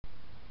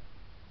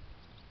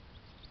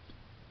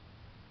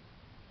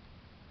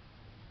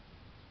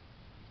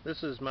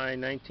This is my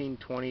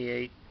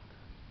 1928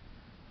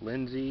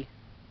 Lindsay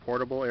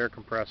portable air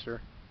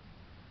compressor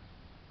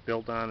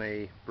built on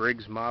a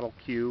Briggs Model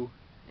Q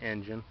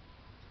engine.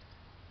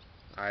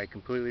 I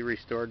completely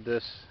restored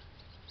this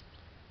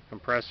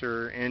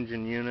compressor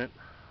engine unit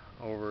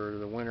over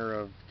the winter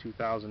of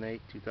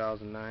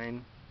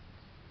 2008-2009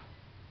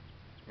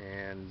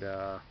 and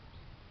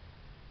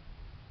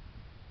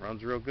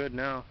runs real good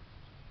now.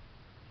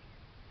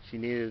 She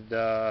needed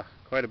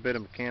quite a bit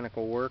of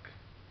mechanical work,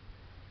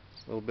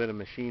 a little bit of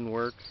machine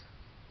work,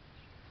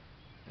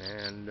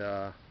 and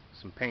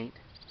some paint,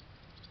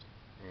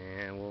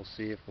 and we'll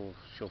see if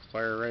she'll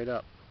fire right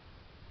up.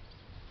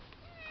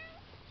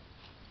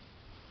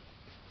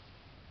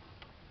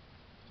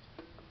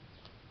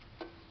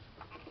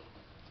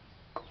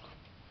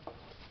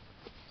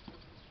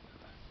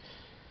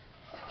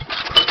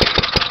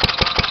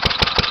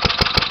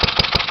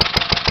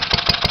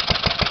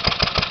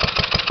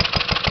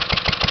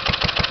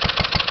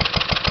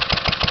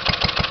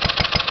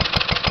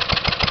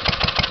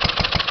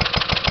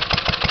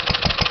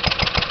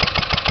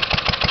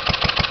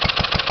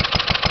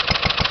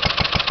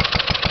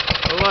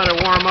 We'll let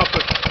it warm up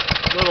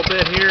a little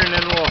bit here, and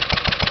then we'll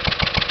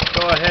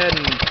go ahead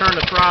and turn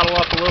the throttle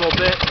up a little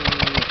bit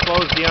and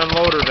close the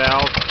unloader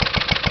valve,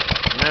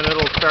 and then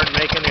it'll start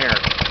making air.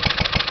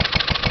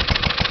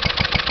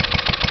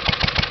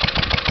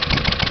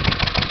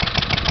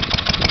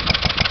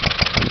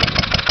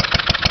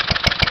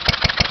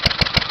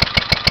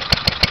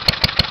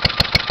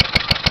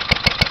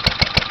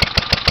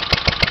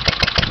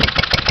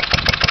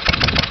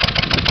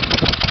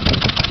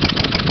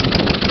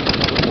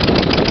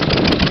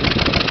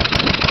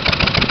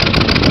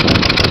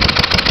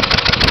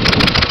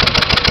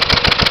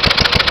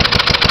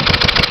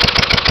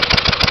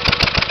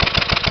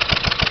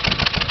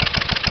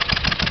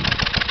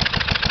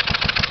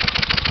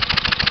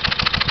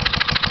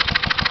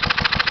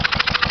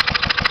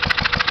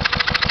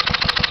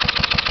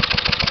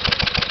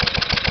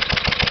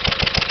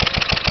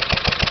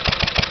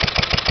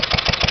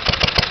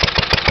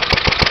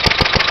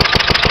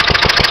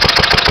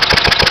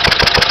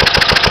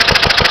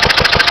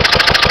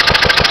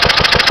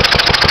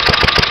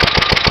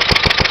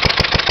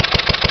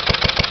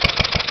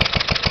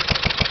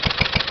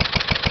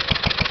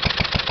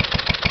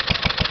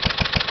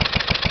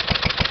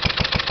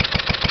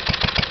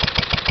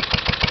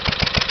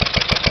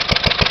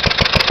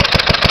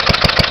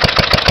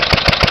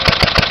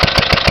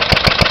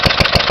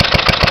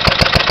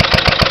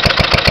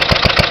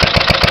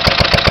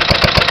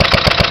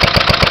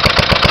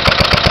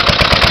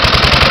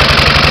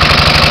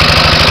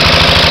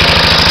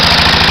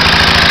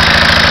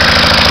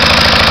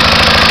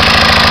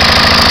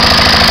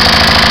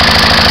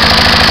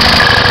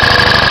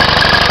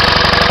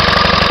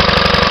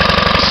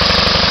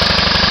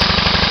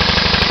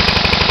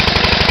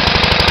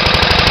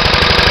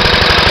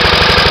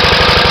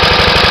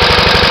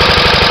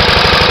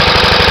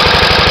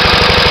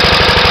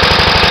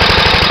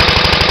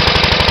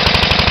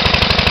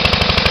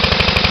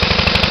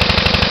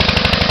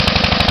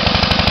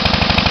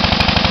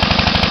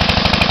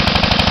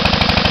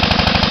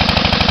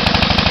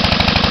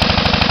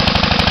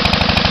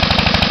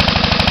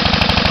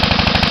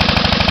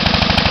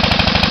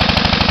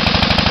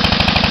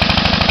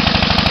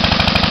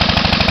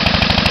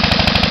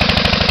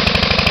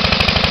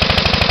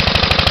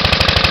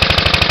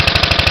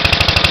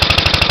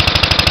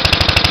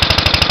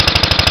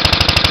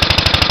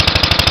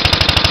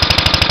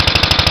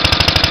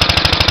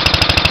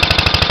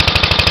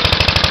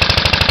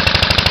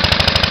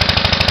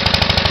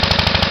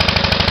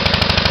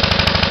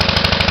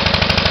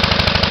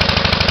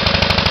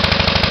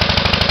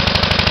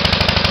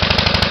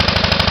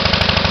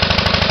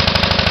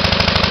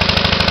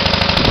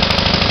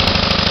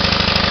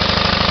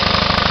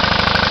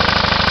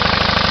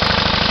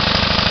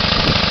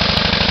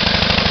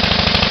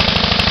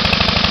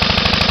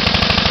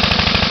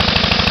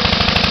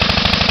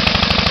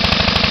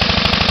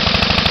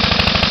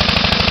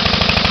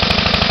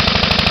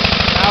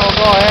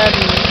 Go ahead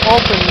and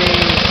open the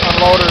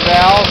unloader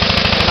valve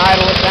and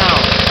idle it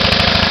down.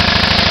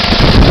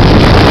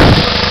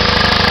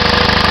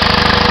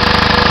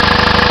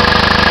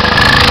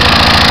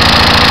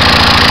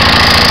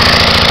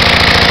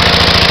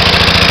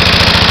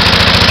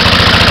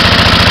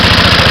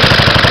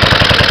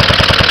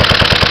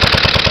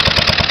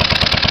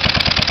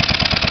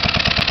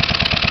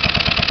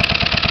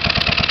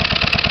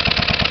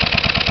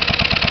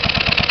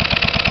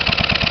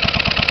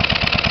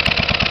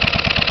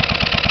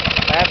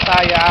 That's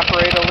how you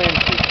operate a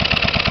Lindsay.